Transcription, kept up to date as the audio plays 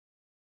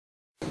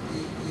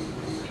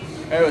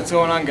Hey, what's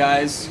going on,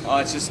 guys?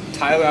 It's just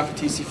Tyler off of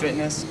TC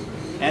Fitness,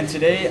 and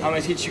today I'm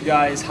going to teach you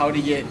guys how to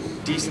get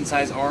decent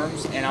sized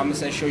arms, and I'm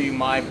just going to show you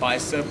my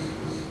bicep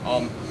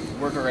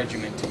workout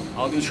regimen.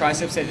 I'll do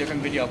triceps in a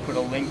different video. I'll put a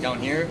link down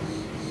here,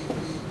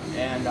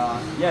 and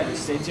yeah,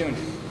 just stay tuned.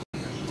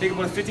 Take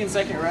about a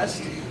 15-second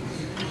rest,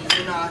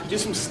 and then do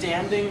some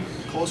standing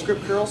close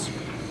grip curls.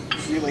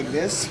 So you like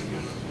this.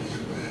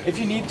 If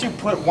you need to,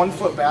 put 1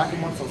 foot back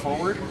and 1 foot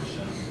forward,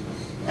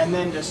 and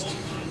then just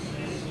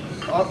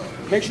up.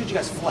 Make sure that you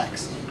guys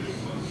flex.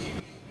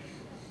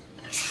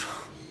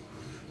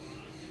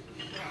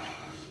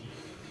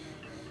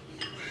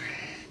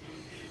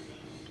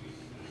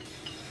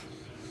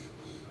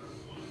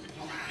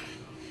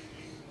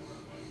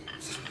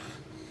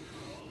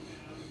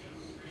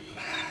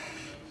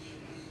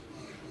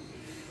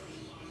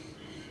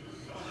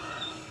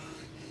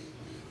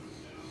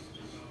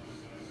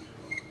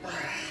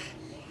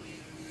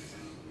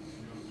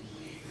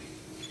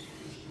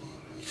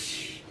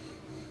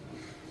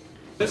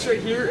 This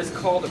right here is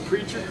called a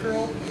preacher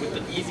curl with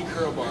the easy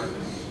curl bar.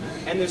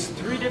 And there's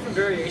 3 different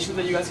variations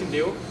that you guys can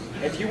do.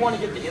 If you want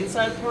to get the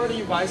inside part of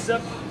your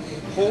bicep,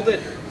 hold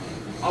it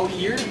out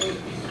here,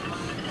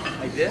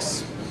 like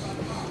this,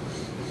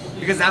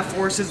 because that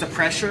forces the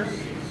pressure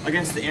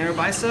against the inner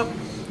bicep.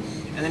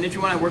 And then if you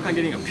want to work on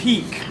getting a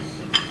peak,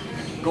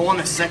 go on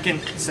the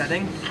second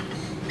setting.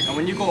 And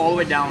when you go all the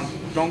way down,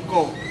 don't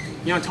go,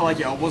 until like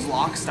your elbows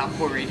lock, stop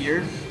going right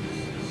here.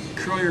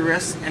 Curl your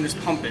wrists and just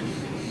pump it.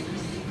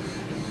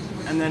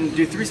 And then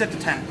do 3 sets of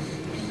 10.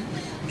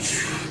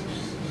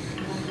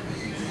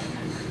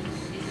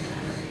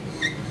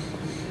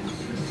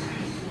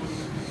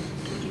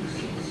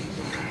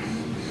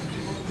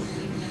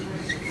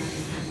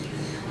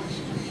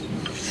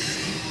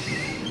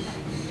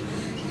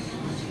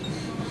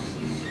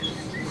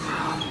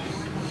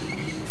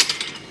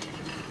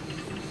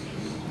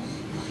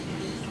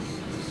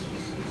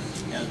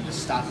 Yeah,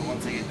 just stop it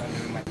once I get done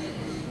doing my.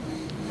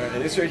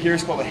 Alright, this right here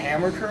is called a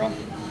hammer curl.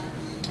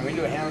 And when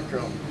you do a hammer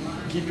curl,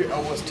 keep your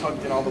elbows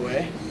tucked in all the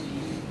way.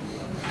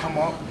 Come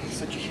up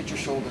so that you hit your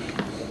shoulder.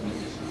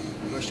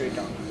 Go straight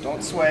down.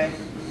 Don't sway.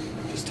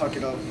 Just tuck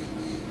it up.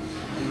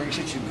 And make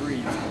sure that you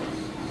breathe.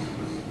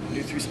 And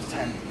do 3 sets of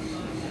 10.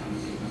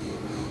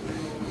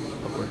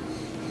 Upward.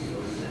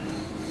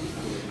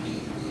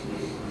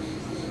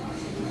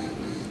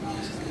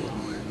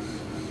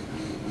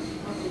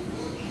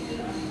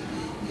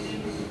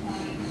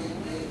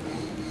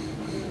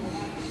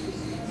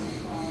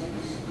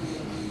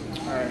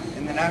 Alright,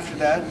 and then after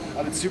that,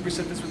 I would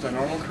superset this with a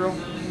normal curl,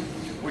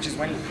 which is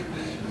when you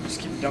just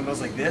keep the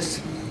dumbbells like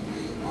this,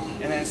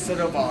 and then instead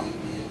of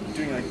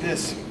doing it like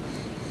this,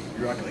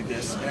 you rock it like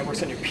this, and it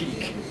works on your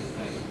peak.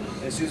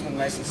 And it's used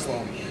nice and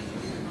slow.